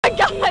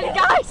god,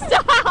 guys,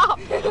 stop!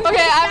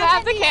 Okay, I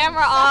have the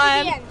camera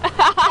on.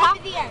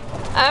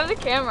 I have the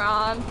camera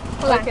on.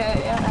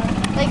 Okay, yeah.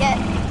 Like it.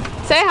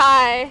 Say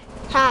hi.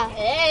 Hi.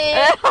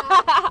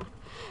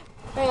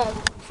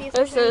 Hey.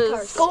 This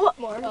is. Go up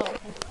more.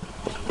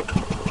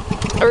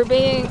 We're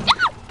being.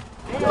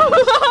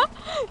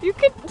 You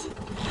could.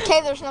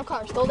 Okay, there's no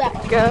cars. Go that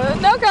way. Go.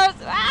 No cars.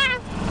 Ah.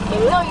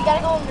 No, you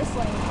gotta go in this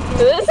lane.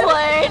 This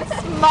lane.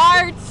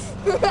 Smart.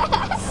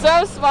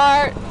 So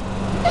smart.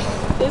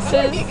 This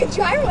is. You can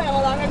try right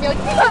along and be like.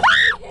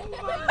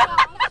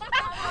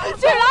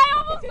 Dude, I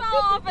almost fell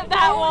off at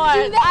that one.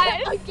 Do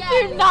that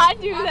again. Do not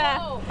do that.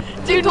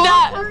 Do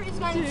not.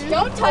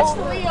 Don't touch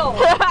the wheel.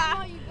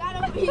 No, you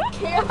gotta be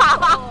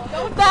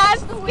careful. That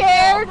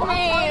scared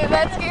me.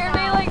 That scared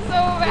me like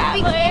so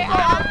badly.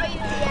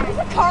 There's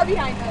a car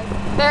behind us.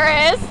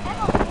 There is?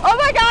 Oh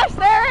my gosh,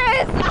 there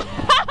is!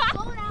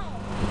 Slow down.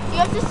 You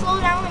have to slow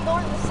down and go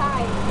to the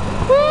side.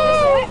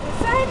 Woo! This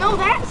side? No,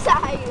 that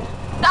side.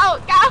 No,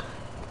 go!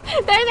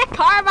 There's a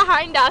car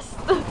behind us.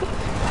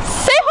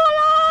 Say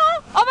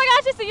hola! Oh my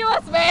gosh, it's a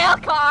US mail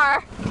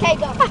car. Okay,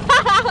 go.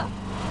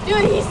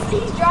 Dude,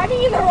 he's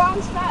driving in the wrong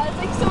spot. It's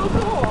like so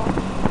cool.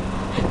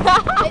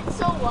 It's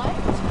so what?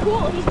 It's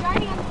cool. He's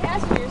driving on the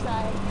passenger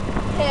side.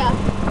 Yeah.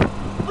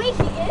 Wait,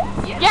 he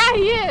is? Yeah,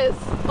 he is.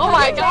 Oh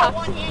my gosh.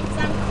 One hand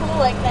because I'm cool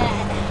like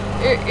that.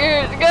 You're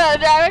gonna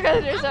drive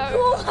because you're so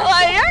cool.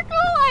 You're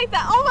cool like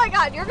that. Oh my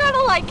god, you're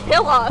gonna like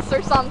kill us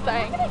or something.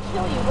 I'm gonna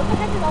kill you. What the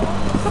heck is all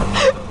this?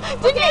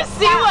 Did you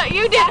see what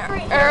you did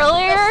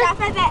earlier? Stop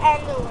at that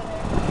end over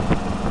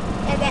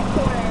there. At that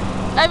corner.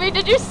 I mean,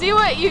 did you see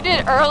what you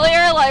did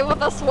earlier, like with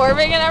the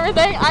swerving and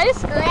everything? I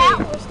screamed. That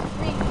was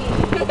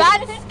creepy.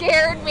 That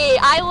scared me.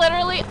 I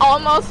literally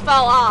almost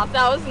fell off.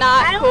 That was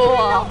not cool.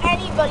 I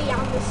don't even know anybody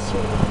on this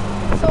street.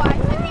 So I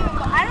couldn't even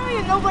go. I don't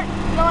even know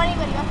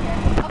anybody up here.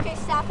 Okay,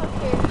 stop up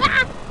here.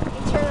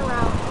 And turn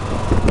around.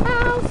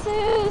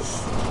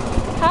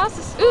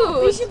 Houses.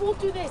 Ooh. We should both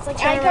do this. Like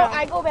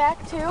I go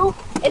back too,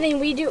 and then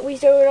we do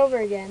it over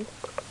again.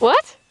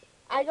 What?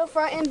 I go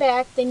front and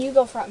back, then you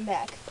go front and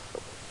back.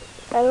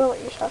 I don't know what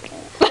you're talking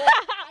about.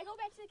 I go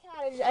back to the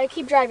cottage. I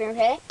keep driving,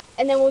 okay?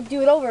 And then we'll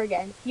do it over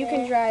again. You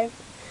can drive.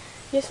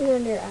 You have something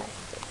under your eye.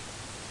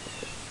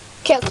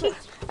 Okay, let's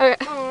switch. Okay.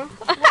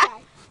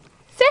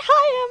 Say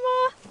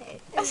hi,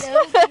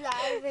 Hello,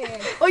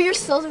 driving. Oh, you're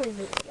still doing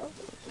video.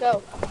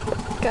 Go.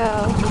 Emma.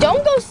 Go.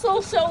 Don't go so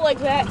like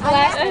that.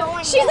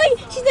 She's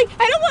like,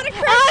 I don't want to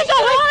crash.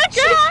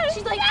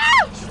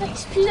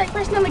 She's like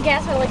pressing on the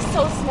gas pedal like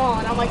so small,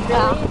 and I'm like,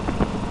 really?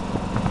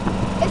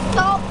 This is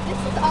all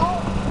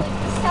like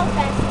this is how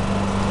fast it is.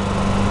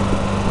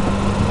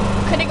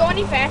 Could it go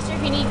any faster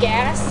if you need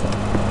gas? No.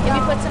 If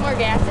you put some more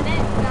gas in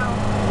it? No.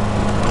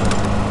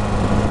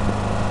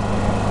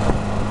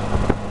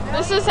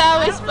 This is how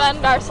we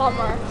spend our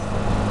summer.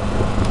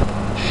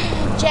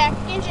 Jack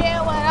and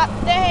Jill went up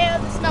the hill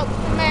to smoke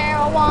the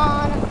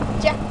marijuana.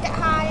 Jack got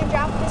high and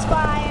dropped his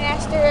fly and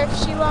asked her if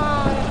she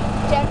wanted.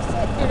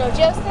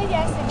 Jill said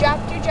yes and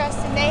dropped her dress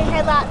and they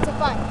had lots of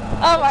fun.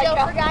 Oh my Jill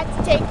god. forgot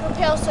to take her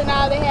pill, so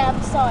now they have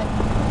a son.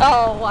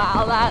 Oh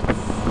wow, that's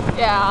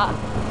yeah.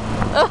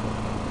 Let's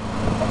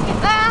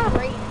get that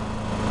right.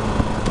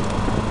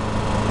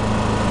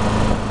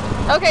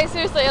 Okay,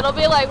 seriously, it'll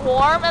be like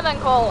warm and then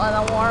cold and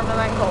then warm and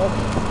then cold.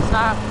 It's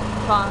not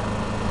fun.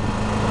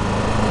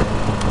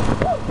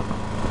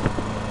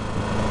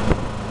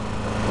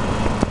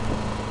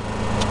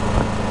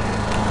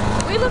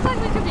 We look like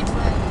we could be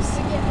twins.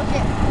 Look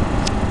at.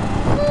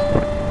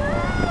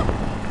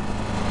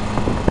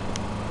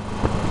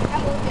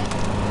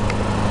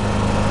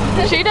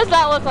 She does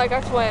not look like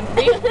our twin.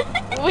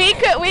 We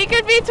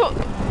could be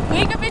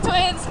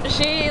twins.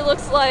 She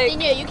looks like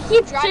Yeah, you can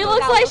keep driving. She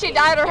looks like she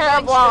dyed her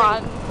hair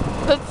blonde.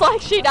 It's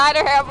like she dyed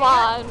her hair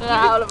blonde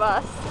out of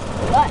us.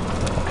 What?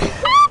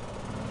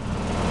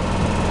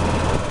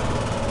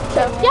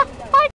 So yeah.